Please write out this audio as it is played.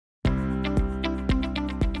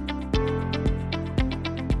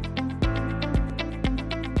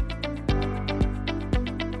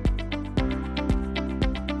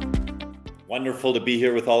Wonderful to be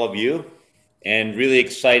here with all of you, and really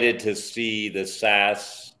excited to see the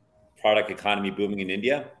SaaS product economy booming in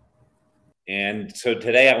India. And so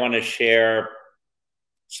today I want to share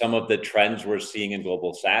some of the trends we're seeing in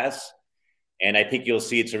global SaaS. And I think you'll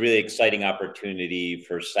see it's a really exciting opportunity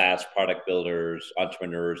for SaaS product builders,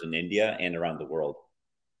 entrepreneurs in India and around the world.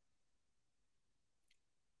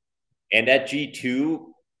 And at G2,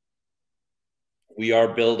 we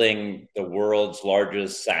are building the world's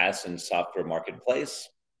largest SaaS and software marketplace.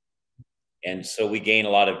 And so we gain a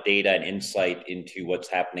lot of data and insight into what's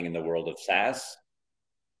happening in the world of SaaS.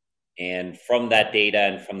 And from that data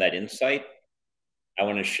and from that insight, I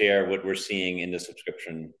want to share what we're seeing in the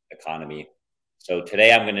subscription economy. So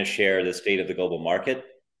today I'm going to share the state of the global market.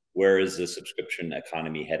 Where is the subscription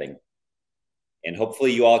economy heading? And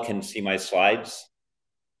hopefully you all can see my slides.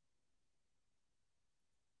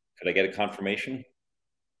 Could I get a confirmation?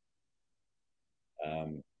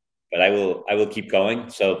 But I will keep going.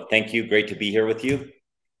 So thank you. Great to be here with you.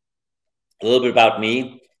 A little bit about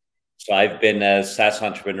me. So I've been a SaaS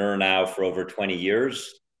entrepreneur now for over 20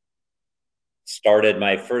 years. Started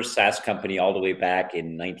my first SaaS company all the way back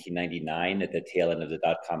in 1999 at the tail end of the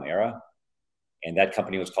 .com era. And that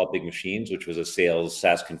company was called Big Machines, which was a sales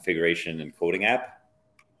SaaS configuration and coding app.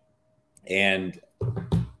 And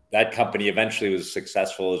that company eventually was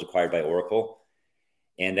successful, was acquired by Oracle.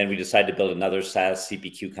 And then we decided to build another SaaS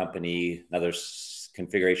CPQ company, another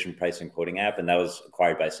configuration price and quoting app, and that was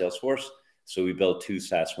acquired by Salesforce. So we built two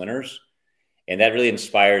SaaS winners. And that really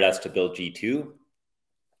inspired us to build G2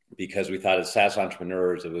 because we thought as SaaS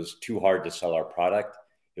entrepreneurs, it was too hard to sell our product.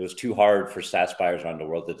 It was too hard for SaaS buyers around the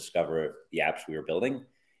world to discover the apps we were building.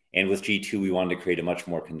 And with G2, we wanted to create a much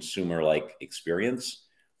more consumer-like experience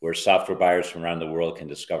where software buyers from around the world can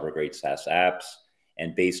discover great SaaS apps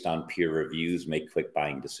and based on peer reviews, make quick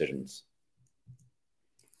buying decisions.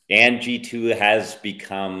 And G2 has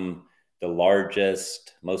become the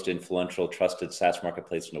largest, most influential, trusted SaaS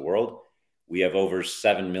marketplace in the world. We have over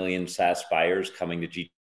 7 million SaaS buyers coming to G2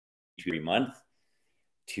 every month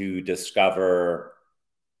to discover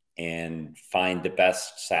and find the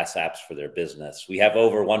best SaaS apps for their business. We have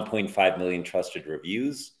over 1.5 million trusted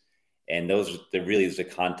reviews, and those really is the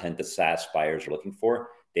content that SaaS buyers are looking for.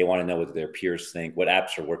 They want to know what their peers think, what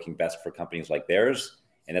apps are working best for companies like theirs,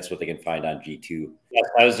 and that's what they can find on G2. Yes,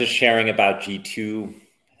 I was just sharing about G2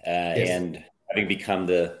 and having become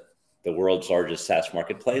the world's largest SaaS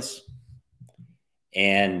marketplace.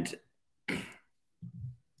 And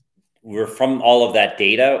we're from all of that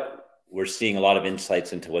data, we're seeing a lot of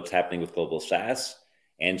insights into what's happening with global SaaS.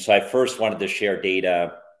 And so I first wanted to share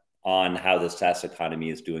data on how the SaaS economy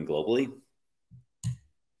is doing globally.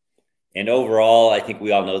 And overall, I think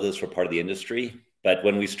we all know this, we're part of the industry. But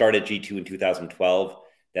when we started G2 in 2012,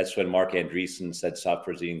 that's when Mark Andreessen said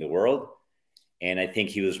software is eating the world. And I think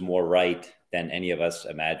he was more right than any of us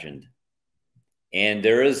imagined. And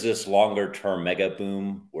there is this longer term mega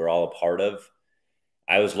boom we're all a part of.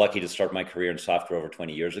 I was lucky to start my career in software over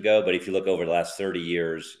 20 years ago. But if you look over the last 30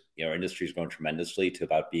 years, our industry has grown tremendously to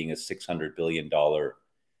about being a $600 billion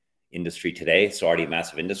industry today. So already a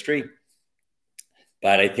massive industry.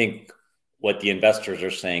 But I think what the investors are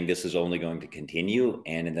saying, this is only going to continue.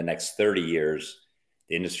 And in the next 30 years,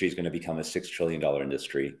 the industry is going to become a $6 trillion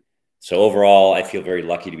industry. So overall, I feel very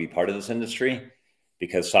lucky to be part of this industry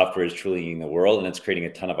because software is truly eating the world and it's creating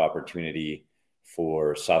a ton of opportunity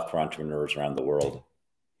for software entrepreneurs around the world.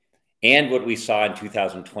 And what we saw in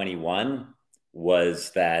 2021 was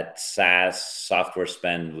that SaaS software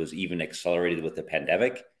spend was even accelerated with the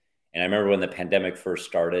pandemic. And I remember when the pandemic first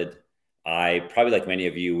started, I probably, like many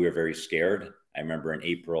of you, we were very scared. I remember in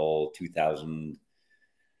April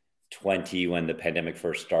 2020, when the pandemic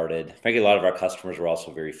first started, frankly, a lot of our customers were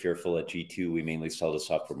also very fearful. At G2, we mainly sell to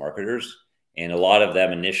software marketers. And a lot of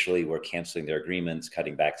them initially were canceling their agreements,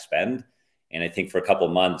 cutting back spend. And I think for a couple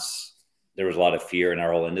of months, there was a lot of fear in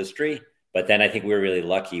our whole industry. But then I think we were really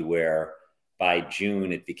lucky where by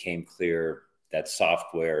June, it became clear that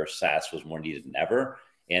software SaaS was more needed than ever.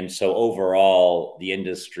 And so overall, the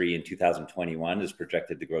industry in 2021 is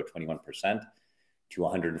projected to grow 21% to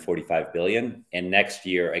 145 billion. And next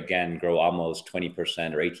year, again, grow almost 20%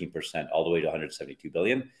 or 18%, all the way to 172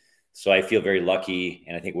 billion. So I feel very lucky,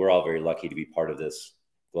 and I think we're all very lucky to be part of this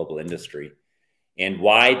global industry. And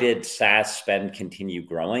why did SaaS spend continue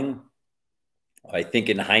growing? I think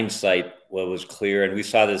in hindsight, what was clear, and we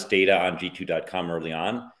saw this data on G2.com early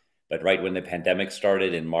on, but right when the pandemic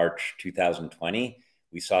started in March 2020,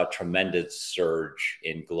 we saw a tremendous surge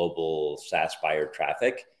in global SaaS buyer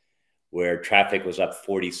traffic, where traffic was up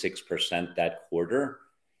 46% that quarter.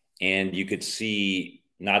 And you could see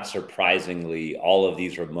not surprisingly, all of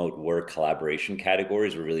these remote work collaboration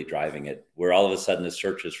categories were really driving it, where all of a sudden the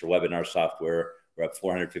searches for webinar software were up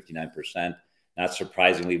 459%. Not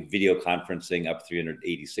surprisingly, video conferencing up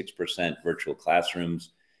 386%, virtual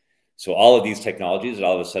classrooms. So all of these technologies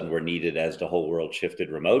all of a sudden were needed as the whole world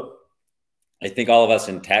shifted remote. I think all of us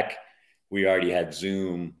in tech, we already had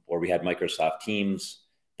Zoom or we had Microsoft Teams,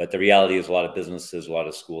 but the reality is a lot of businesses, a lot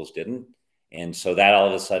of schools didn't. And so that all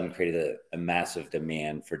of a sudden created a massive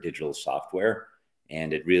demand for digital software,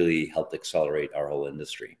 and it really helped accelerate our whole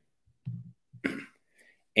industry.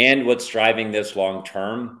 And what's driving this long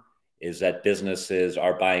term is that businesses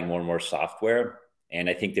are buying more and more software. And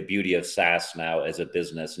I think the beauty of SaaS now as a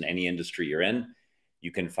business in any industry you're in,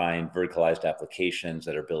 you can find verticalized applications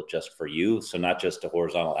that are built just for you. So not just the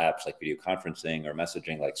horizontal apps like video conferencing or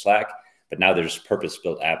messaging like Slack, but now there's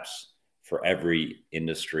purpose-built apps for every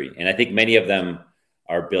industry. And I think many of them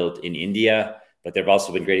are built in India, but there have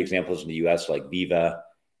also been great examples in the US like Viva,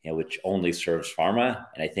 which only serves pharma.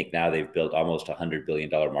 And I think now they've built almost a $100 billion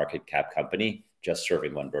market cap company just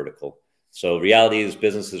serving one vertical. So reality is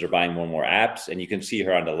businesses are buying more and more apps. And you can see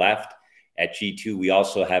here on the left at G2, we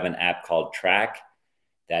also have an app called Track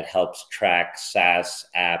that helps track SaaS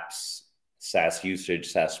apps, SaaS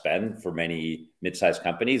usage, SaaS spend for many mid-sized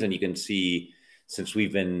companies. And you can see since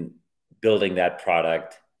we've been building that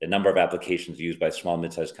product, the number of applications used by small,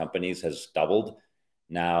 mid-sized companies has doubled.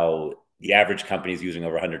 Now, the average company is using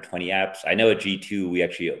over 120 apps. I know at G2, we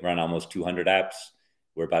actually run almost 200 apps.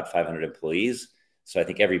 We're about 500 employees. So I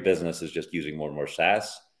think every business is just using more and more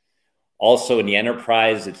SaaS. Also in the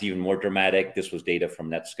enterprise, it's even more dramatic. This was data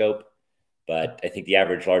from NetScope, but I think the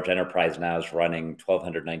average large enterprise now is running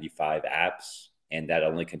 1,295 apps, and that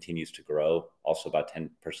only continues to grow, also about 10%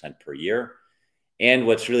 per year. And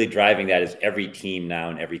what's really driving that is every team now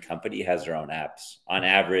and every company has their own apps. On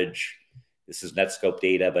average, this is NetScope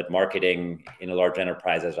data, but marketing in a large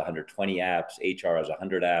enterprise has 120 apps, HR has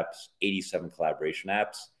 100 apps, 87 collaboration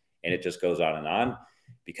apps, and it just goes on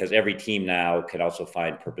because every team now can also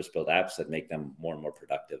find purpose-built apps that make them more and more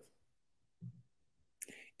productive.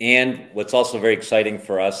 And what's also very exciting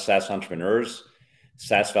for us, SaaS entrepreneurs,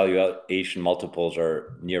 SaaS valuation multiples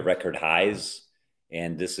are near record highs.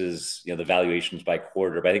 And this is, the valuations by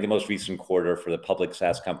quarter. But I think the most recent quarter for the public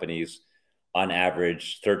SaaS companies, on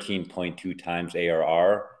average, 13.2 times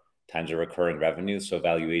ARR times a recurring revenue. So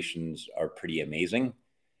valuations are pretty amazing.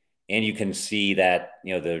 And you can see that,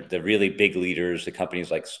 the really big leaders, the companies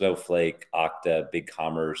like Snowflake, Okta,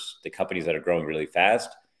 BigCommerce, the companies that are growing really fast,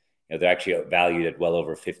 they're actually valued at well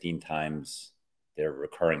over 15 times their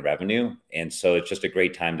recurring revenue. And so it's just a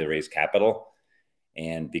great time to raise capital.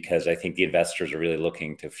 And because I think the investors are really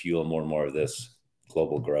looking to fuel more and more of this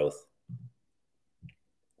global growth.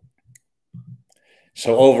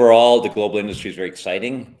 So overall, the global industry is very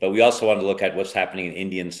exciting, but we also want to look at what's happening in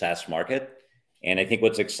Indian SaaS market. And I think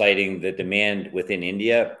what's exciting, the demand within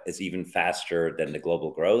India is even faster than the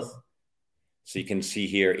global growth. So you can see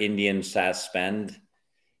here, Indian SaaS spend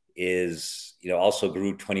is, also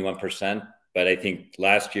grew 21%, but I think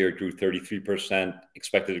last year it grew 33%,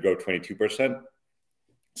 expected to grow 22%.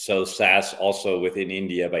 So SaaS also within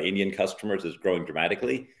India by Indian customers is growing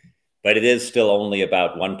dramatically, but it is still only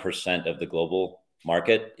about 1% of the global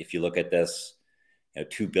market. If you look at this,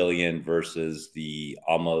 2 billion versus the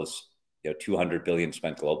almost 200 billion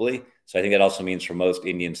spent globally. So I think that also means for most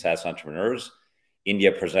Indian SaaS entrepreneurs,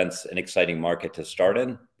 India presents an exciting market to start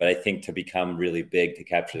in, but I think to become really big to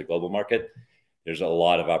capture the global market, there's a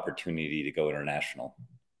lot of opportunity to go international.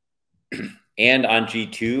 And on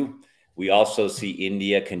G2, we also see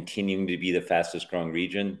India continuing to be the fastest growing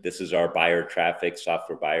region. This is our buyer traffic,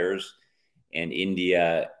 software buyers, and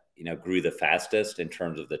India, grew the fastest in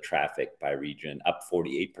terms of the traffic by region, up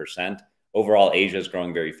 48%. Overall, Asia is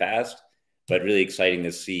growing very fast, but really exciting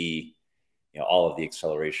to see, all of the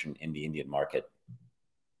acceleration in the Indian market.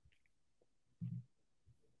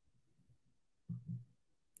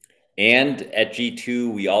 And at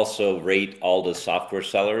G2, we also rate all the software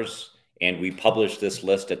sellers. And we published this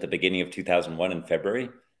list at the beginning of 2001 in February.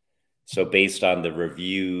 So based on the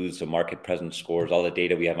reviews, the market presence scores, all the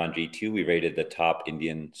data we have on G2, we rated the top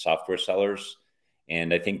Indian software sellers.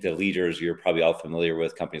 And I think the leaders, you're probably all familiar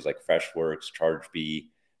with, companies like Freshworks, ChargeBee,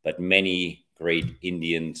 but many great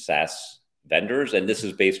Indian SaaS vendors. And this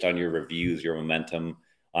is based on your reviews, your momentum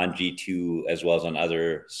on G2, as well as on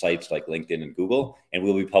other sites like LinkedIn and Google. And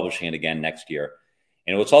we'll be publishing it again next year.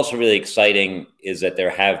 And what's also really exciting is that there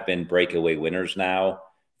have been breakaway winners now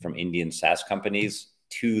from Indian SaaS companies,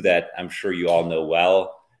 two that I'm sure you all know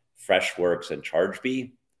well, Freshworks and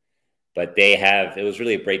ChargeBee. But it was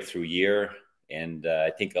really a breakthrough year. And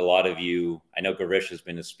I think a lot of you, I know Garish has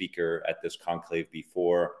been a speaker at this conclave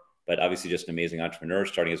before, but obviously just an amazing entrepreneur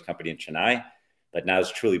starting his company in Chennai, but now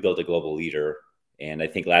has truly built a global leader. And I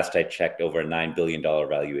think last I checked, over a $9 billion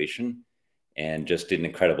valuation, and just did an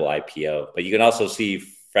incredible IPO. But you can also see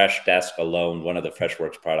Freshdesk alone, one of the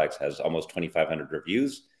Freshworks products, has almost 2,500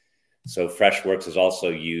 reviews. So Freshworks has also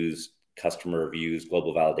used customer reviews,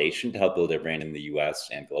 global validation to help build their brand in the US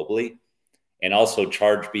and globally. And also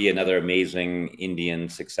ChargeBee, another amazing Indian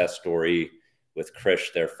success story with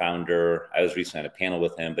Krish, their founder. I was recently on a panel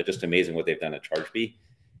with him, but just amazing what they've done at ChargeBee.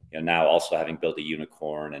 Now also having built a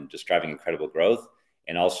unicorn and just driving incredible growth,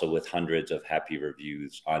 and also with hundreds of happy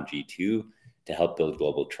reviews on G2 to help build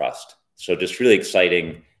global trust. So just really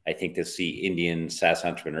exciting, I think, to see Indian SaaS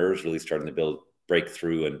entrepreneurs really starting to break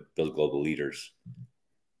through and build global leaders.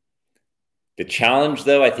 The challenge,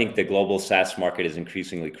 though, I think the global SaaS market is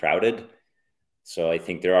increasingly crowded. So I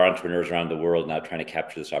think there are entrepreneurs around the world now trying to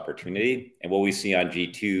capture this opportunity. And what we see on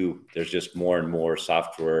G2, there's just more and more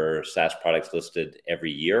software SaaS products listed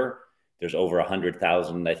every year. There's over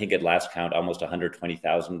 100,000, I think at last count, almost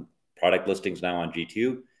 120,000 product listings now on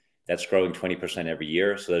G2. That's growing 20% every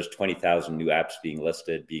year. So there's 20,000 new apps being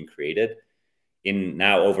listed, being created in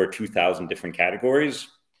now over 2,000 different categories.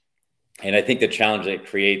 And I think the challenge that it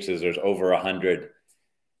creates is there's over 100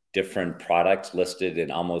 different products listed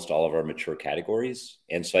in almost all of our mature categories.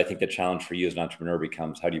 And so I think the challenge for you as an entrepreneur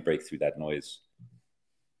becomes, how do you break through that noise?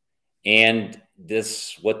 And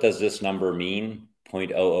this, what does this number mean?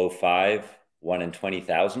 0.005, 1 in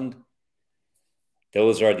 20,000.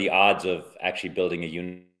 Those are the odds of actually building a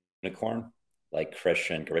unicorn like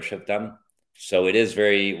Krish and Garish have done. So it is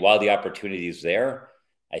very, while the opportunity is there,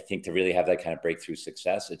 I think to really have that kind of breakthrough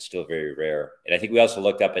success, it's still very rare. And I think we also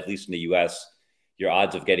looked up, at least in the US, your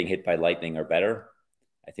odds of getting hit by lightning are better.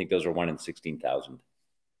 I think those are 1 in 16,000.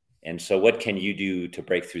 And so what can you do to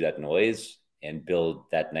break through that noise and build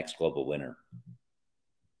that next global winner?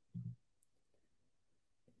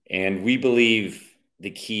 And we believe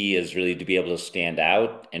the key is really to be able to stand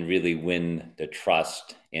out and really win the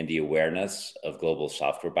trust and the awareness of global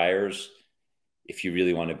software buyers if you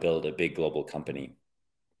really want to build a big global company.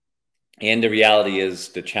 And the reality is,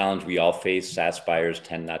 the challenge we all face, SaaS buyers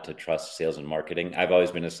tend not to trust sales and marketing. I've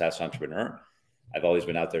always been a SaaS entrepreneur. I've always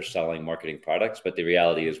been out there selling marketing products, but the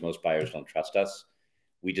reality is most buyers don't trust us.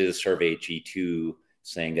 We did a survey at G2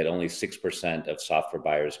 saying that only 6% of software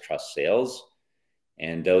buyers trust sales.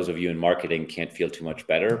 And those of you in marketing can't feel too much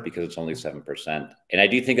better because it's only 7%. And I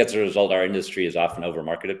do think as a result, our industry is often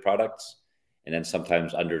over-marketed products and then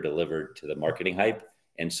sometimes under-delivered to the marketing hype.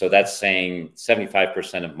 And so that's saying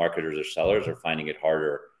 75% of marketers or sellers are finding it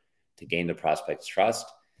harder to gain the prospect's trust.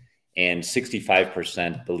 And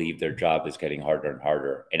 65% believe their job is getting harder and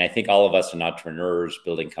harder. And I think all of us as entrepreneurs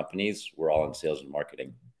building companies, we're all in sales and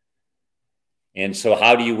marketing. And so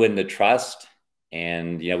how do you win the trust?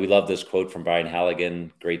 And, we love this quote from Brian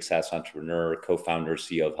Halligan, great SaaS entrepreneur, co-founder,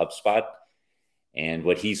 CEO of HubSpot. And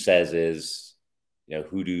what he says is,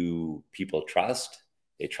 who do people trust?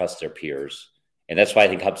 They trust their peers. And that's why I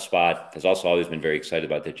think HubSpot has also always been very excited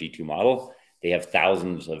about the G2 model. They have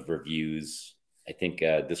thousands of reviews. I think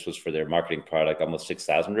this was for their marketing product, almost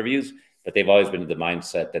 6,000 reviews, but they've always been in the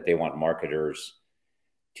mindset that they want marketers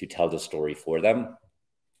to tell the story for them.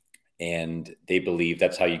 And they believe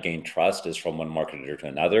that's how you gain trust, is from one marketer to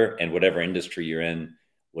another. And whatever industry you're in,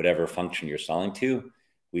 whatever function you're selling to,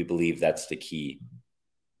 we believe that's the key.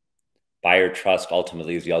 Buyer trust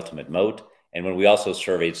ultimately is the ultimate moat. And when we also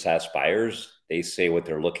surveyed SaaS buyers, they say what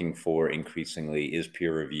they're looking for increasingly is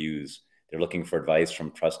peer reviews. They're looking for advice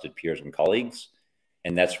from trusted peers and colleagues.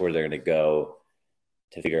 And that's where they're going to go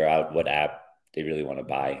to figure out what app they really want to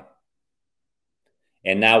buy.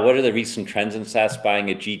 And now, what are the recent trends in SaaS buying?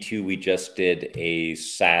 At G2, we just did a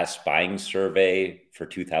SaaS buying survey for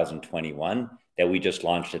 2021 that we just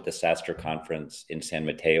launched at the SaaStr conference in San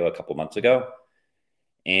Mateo a couple months ago.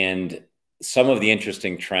 And some of the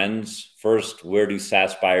interesting trends, first, where do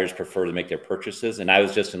SaaS buyers prefer to make their purchases? And I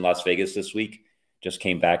was just in Las Vegas this week, just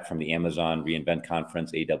came back from the Amazon reInvent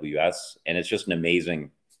conference, AWS, and it's just an amazing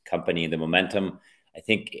company. The momentum, I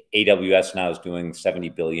think AWS now is doing 70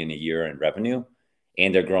 billion a year in revenue,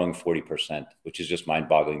 and they're growing 40%, which is just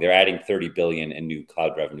mind-boggling. They're adding 30 billion in new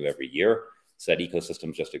cloud revenue every year. So that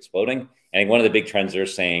ecosystem is just exploding. And I think one of the big trends they're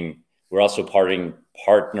saying, we're also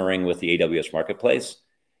partnering with the AWS marketplace,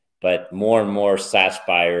 but more and more SaaS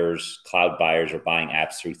buyers, cloud buyers are buying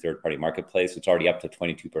apps through third-party marketplace. It's already up to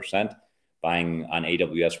 22%, buying on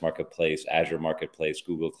AWS marketplace, Azure marketplace,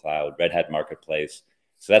 Google Cloud, Red Hat marketplace.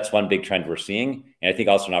 So that's one big trend we're seeing. And I think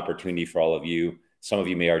also an opportunity for all of you. Some of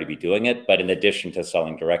you may already be doing it, but in addition to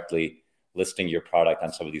selling directly, listing your product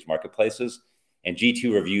on some of these marketplaces. And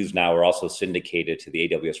G2 reviews now are also syndicated to the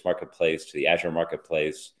AWS Marketplace, to the Azure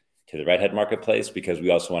Marketplace, to the Red Hat Marketplace, because we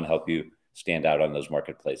also want to help you stand out on those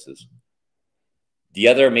marketplaces. The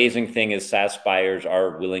other amazing thing is SaaS buyers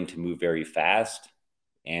are willing to move very fast.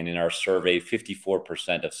 And in our survey,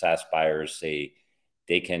 54% of SaaS buyers say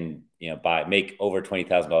they can, make over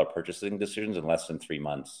 $20,000 purchasing decisions in less than 3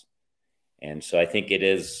 months. And so I think it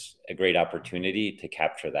is a great opportunity to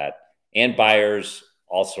capture that. And buyers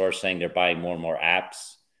also are saying they're buying more and more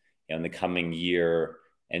apps in the coming year.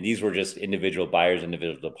 And these were just individual buyers,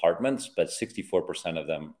 individual departments, but 64% of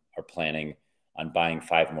them are planning on buying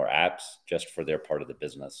 5 more apps just for their part of the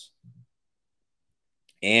business.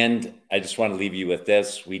 And I just want to leave you with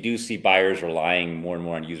this. We do see buyers relying more and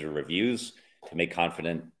more on user reviews to make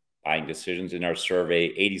confident buying decisions. In our survey,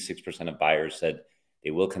 86% of buyers said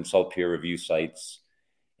they will consult peer review sites,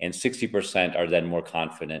 and 60% are then more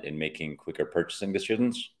confident in making quicker purchasing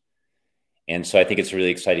decisions. And so I think it's a really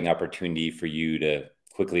exciting opportunity for you to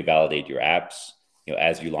quickly validate your apps,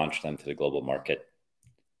 as you launch them to the global market.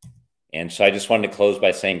 And so I just wanted to close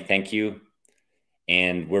by saying thank you.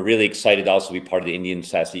 And we're really excited to also be part of the Indian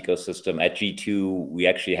SaaS ecosystem. At G2, we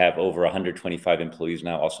actually have over 125 employees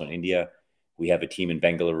now, also in India. We have a team in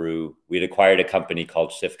Bengaluru. We had acquired a company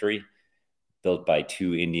called Siftery, built by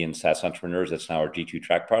 2 Indian SaaS entrepreneurs. That's now our G2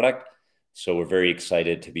 Track product. So we're very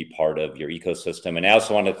excited to be part of your ecosystem. And I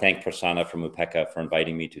also want to thank Prasanna from Upeka for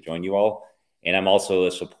inviting me to join you all. And I'm also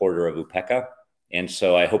a supporter of Upeka. And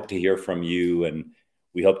so I hope to hear from you, and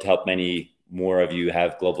we hope to help many more of you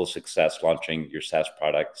have global success launching your SaaS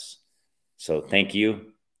products. So thank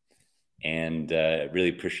you, and really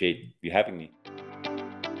appreciate you having me.